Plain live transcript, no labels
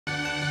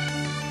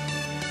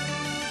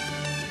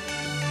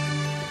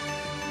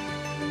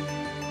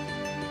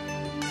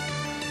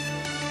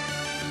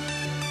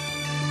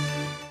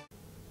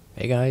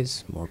Hey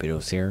guys,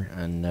 Morbidos here,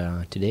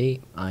 and today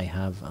I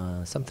have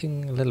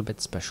something a little bit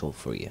special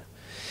for you.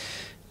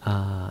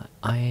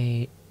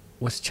 I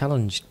was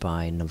challenged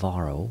by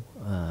Navarro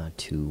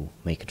to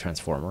make a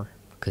transformer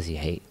because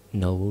he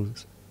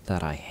knows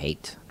that I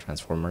hate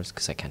transformers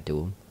because I can't do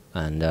them,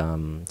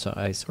 and so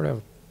I sort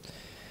of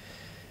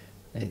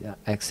I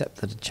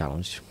accepted the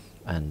challenge,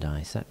 and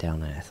I sat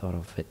down and I thought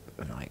of it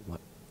like,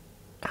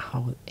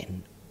 how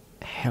in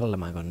hell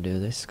am I going to do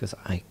this? Because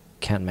I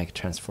can't make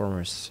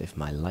transformers if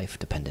my life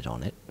depended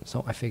on it.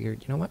 So I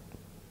figured, you know what?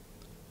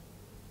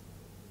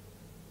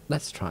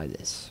 Let's try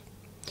this.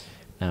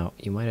 Now,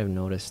 you might have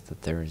noticed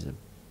that there is a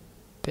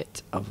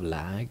bit of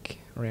lag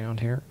around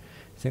here.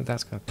 I think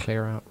that's going to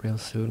clear out real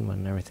soon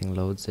when everything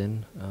loads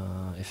in.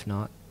 If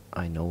not,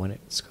 I know when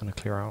it's going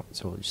to clear out,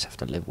 so we'll just have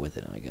to live with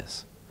it, I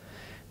guess.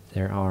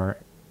 There are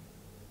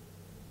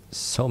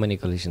so many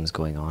collisions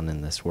going on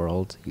in this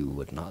world, you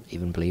would not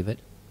even believe it.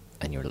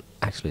 And you're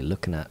actually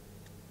looking at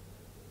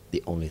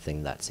the only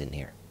thing that's in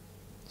here.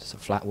 It's a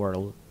flat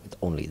world with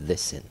only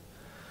this in,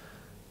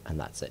 and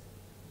that's it.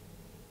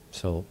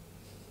 So,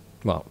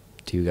 well,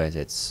 to you guys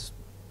it's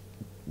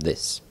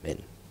this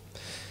in,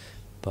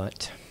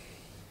 but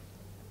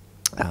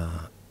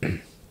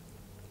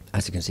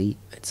as you can see,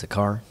 it's a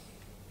car.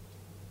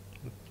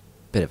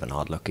 Bit of an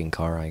odd looking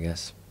car, I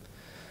guess,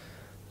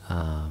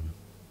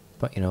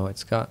 but you know,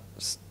 it's got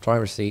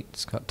driver's seat,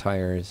 it's got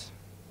tires,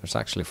 there's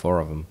actually 4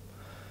 of them,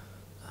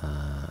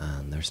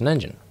 and there's an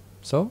engine.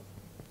 So,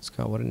 it's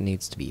got what it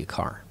needs to be a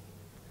car.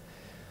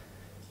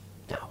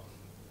 Now,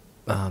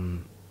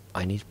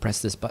 I need to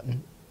press this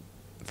button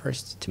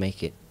first to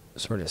make it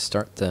sort of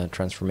start the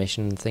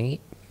transformation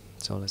thingy.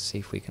 So let's see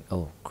if we can,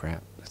 oh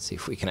crap, let's see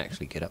if we can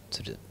actually get up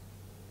to the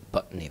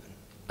button even.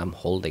 I'm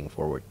holding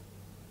forward.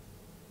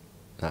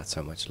 That's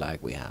how much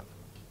lag we have.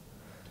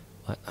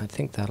 But I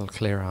think that'll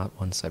clear out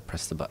once I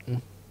press the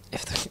button.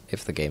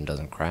 If the game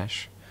doesn't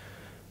crash.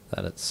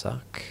 That'd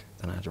suck.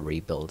 Then I have to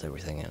rebuild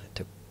everything, and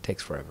it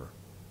takes forever.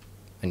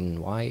 And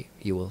why,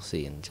 you will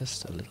see in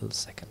just a little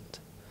second.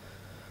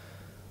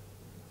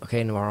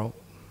 Okay, Navarro,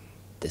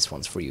 this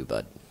one's for you,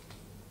 bud.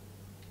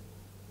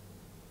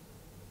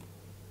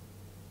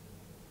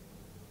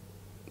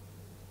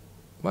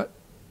 What?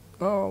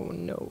 Oh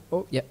no.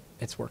 Oh, yeah,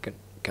 it's working.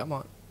 Come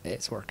on,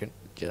 it's working.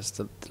 Just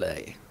a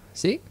delay.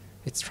 See?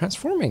 It's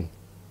transforming.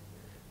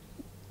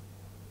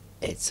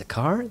 It's a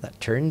car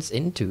that turns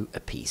into a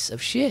piece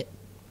of shit.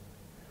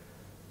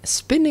 A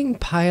spinning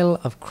pile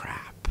of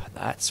crap.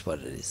 That's what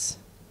it is.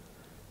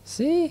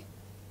 See?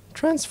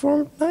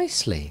 Transformed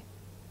nicely.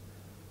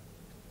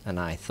 And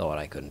I thought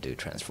I couldn't do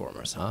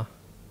transformers, huh?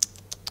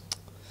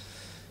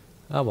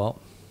 Oh well.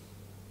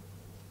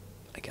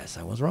 I guess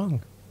I was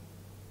wrong.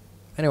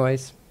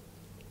 Anyways,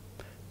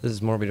 this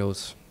is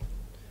Morbidos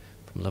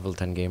from Level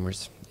 10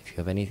 Gamers. If you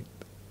have any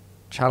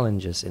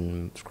challenges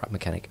in Scrap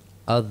Mechanic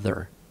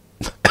other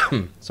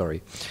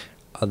sorry,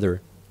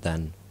 other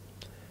than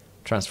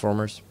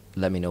transformers,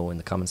 let me know in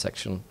the comment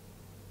section.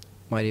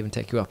 Might even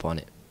take you up on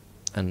it.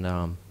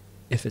 And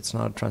if it's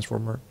not a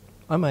transformer,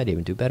 I might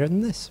even do better than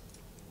this.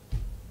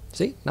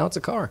 See, now it's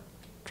a car.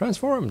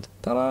 Transformed.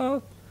 Ta-da!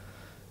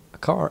 A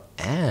car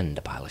and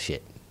a pile of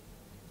shit.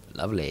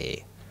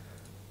 Lovely.